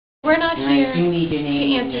We're not here to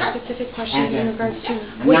answer specific questions in regards to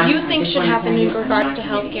what you think should happen in regards to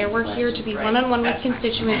healthcare. We're here to be one-on-one with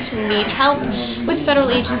constituents who need help with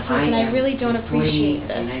federal agencies, and I really don't appreciate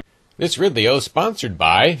this. This Ridley O sponsored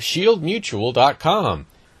by ShieldMutual.com.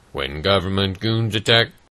 When government goons attack,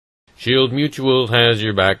 Shield Mutual has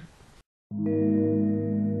your back.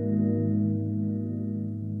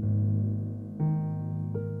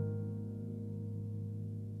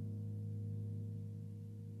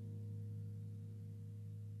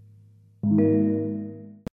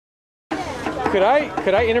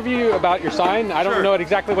 Could I interview you about your sign? I don't know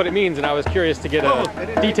exactly what it means, and I was curious to get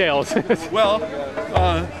details. Well,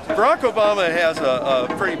 Barack Obama has a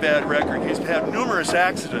pretty bad record. He's had numerous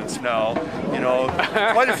accidents now, you know,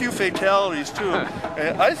 quite a few fatalities too.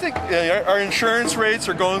 I think our insurance rates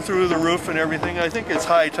are going through the roof and everything. I think it's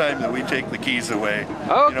high time that we take the keys away.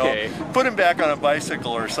 Okay. You know, put him back on a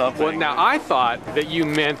bicycle or something. Well, now I thought that you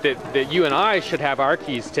meant that you and I should have our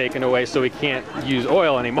keys taken away so we can't use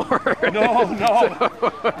oil anymore. No.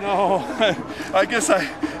 I guess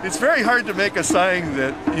it's very hard to make a sign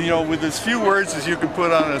that, you know, with as few words as you can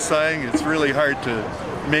put on a sign, it's really hard to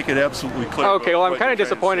make it absolutely clear. Okay, well, I'm kind of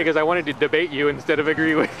disappointed because I wanted to debate you instead of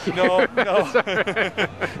agree with you. No.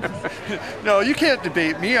 No, you can't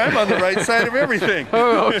debate me. I'm on the right side of everything.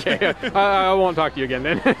 Oh, okay. I won't talk to you again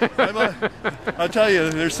then. I'll tell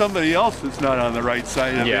you, there's somebody else that's not on the right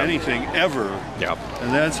side of anything ever. Yep.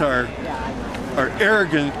 And that's our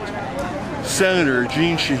arrogant Senator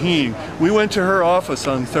Jean Shaheen. We went to her office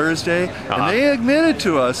on Thursday, and they admitted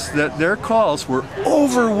to us that their calls were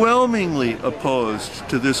overwhelmingly opposed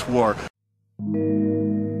to this war.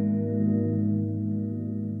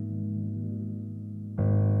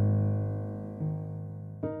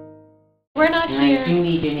 We're not here to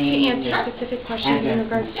answer specific questions in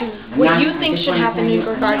regards to what you think should happen in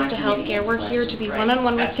regards to healthcare. We're here to be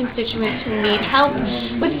one-on-one with constituents who need help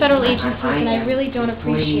with federal agencies, and I really don't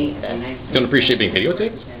appreciate this. You don't appreciate being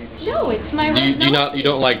videotaped? No, it's my right. You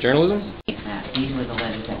don't like journalism? These were the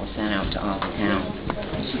letters that were sent out to all the towns.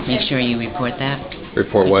 Make sure you report that.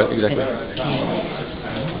 Report what exactly?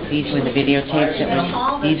 These were the videotapes that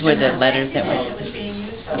were, these were the letters that were,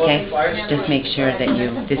 okay? Just make sure that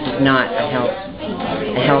this is not a health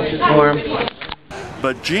forum.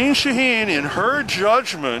 But Jean Shaheen, in her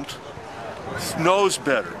judgment, knows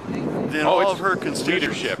better than all of her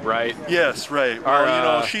constituents. Leadership, right? Yes, right. Well, you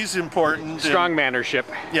know, she's important. Strong mannership.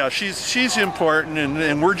 Yeah, she's important,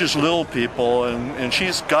 and we're just little people, and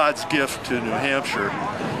she's God's gift to New Hampshire.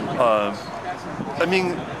 I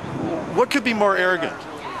mean, what could be more arrogant,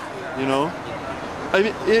 you know? I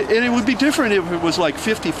mean, it would be different if it was like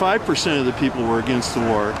 55% of the people were against the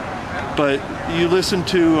war. But you listen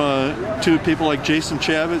to people like Jason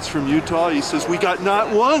Chavez from Utah. He says, we got not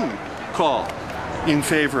one call in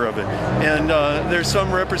favor of it. And there's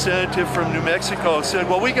some representative from New Mexico who said,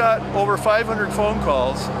 well, we got over 500 phone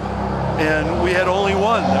calls, and we had only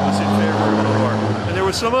one that was in favor of the war. And there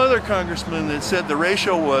was some other congressman that said the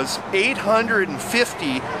ratio was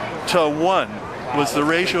 850 to 1. Was the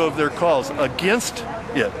ratio of their calls against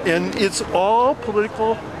it. And it's all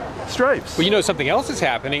political stripes. Well, you know, something else is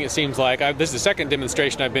happening, it seems like. This is the second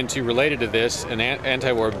demonstration I've been to related to this, an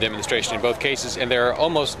anti-war demonstration in both cases, and there are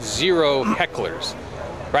almost zero hecklers.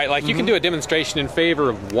 Right, like you can do a demonstration in favor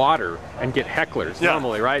of water and get hecklers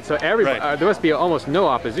normally, right? So everybody, there must be almost no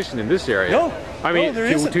opposition in this area. No, I mean,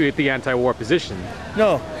 to the anti-war position.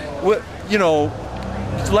 No, well, you know,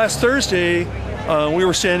 last Thursday, we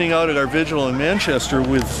were standing out at our vigil in Manchester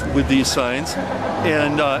with these signs,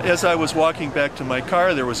 and as I was walking back to my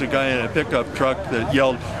car, there was a guy in a pickup truck that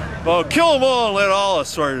yelled, "Oh, kill them all and let all of us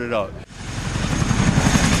sort it out."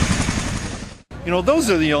 You know, those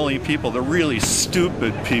are the only people, the really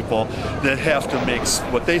stupid people, that have to make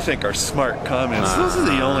what they think are smart comments. Those are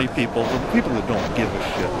the only people, the people that don't give a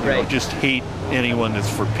shit, you know, just hate anyone that's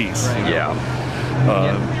for peace. Right. Yeah.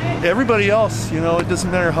 Everybody else, you know, it doesn't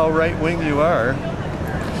matter how right-wing you are.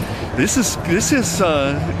 This is the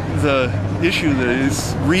issue that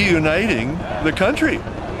is reuniting the country.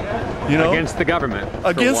 You know, against the government.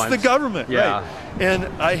 Against the government, yeah. right. And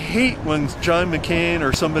I hate when John McCain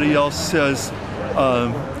or somebody else says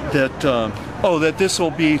that this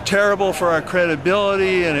will be terrible for our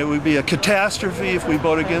credibility and it would be a catastrophe if we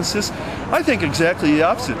vote against this. I think exactly the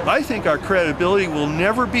opposite. I think our credibility will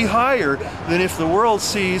never be higher than if the world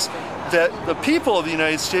sees that the people of the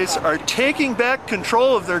United States are taking back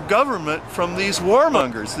control of their government from these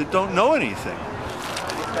warmongers that don't know anything.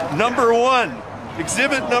 Number one.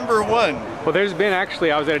 Exhibit number one. Well, there's been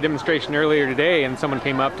actually, I was at a demonstration earlier today and someone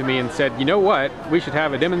came up to me and said, you know what, we should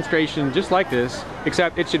have a demonstration just like this,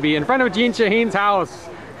 except it should be in front of Jean Shaheen's house.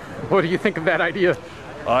 What do you think of that idea?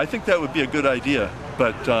 I think that would be a good idea,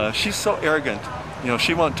 but she's so arrogant. You know,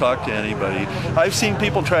 she won't talk to anybody. I've seen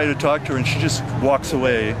people try to talk to her and she just walks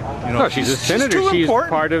away. You know, no, she's a senator. She's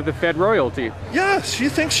part of the Fed royalty. Yes, she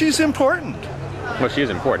thinks she's important. Well, she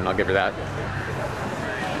is important, I'll give her that.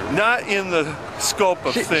 Not in the scope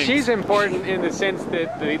of things. She's important in the sense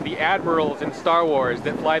that the admirals in Star Wars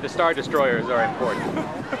that fly the Star Destroyers are important.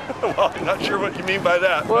 Well, I'm not sure what you mean by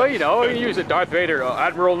that. Well, you know, you use it, Darth Vader,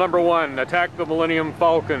 Admiral #1, attack the Millennium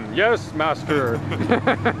Falcon. Yes, Master.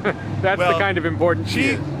 That's the kind of importance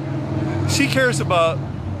she cares about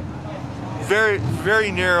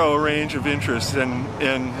very narrow range of interests,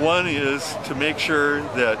 and one is to make sure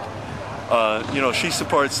that you know, she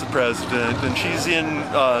supports the president, and she's in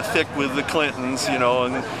thick with the Clintons, you know,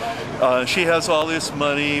 and she has all this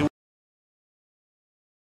money.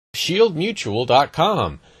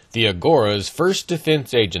 ShieldMutual.com, the Agora's first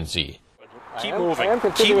defense agency. Keep moving.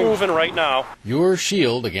 Keep moving right now. Your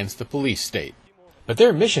shield against the police state. But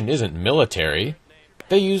their mission isn't military.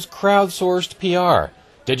 They use crowdsourced PR,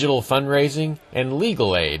 digital fundraising, and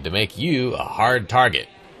legal aid to make you a hard target.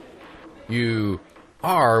 You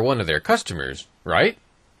are one of their customers, right?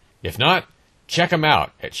 If not, check them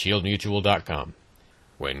out at ShieldMutual.com.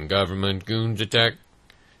 When government goons attack,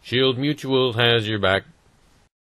 Shield Mutual has your back.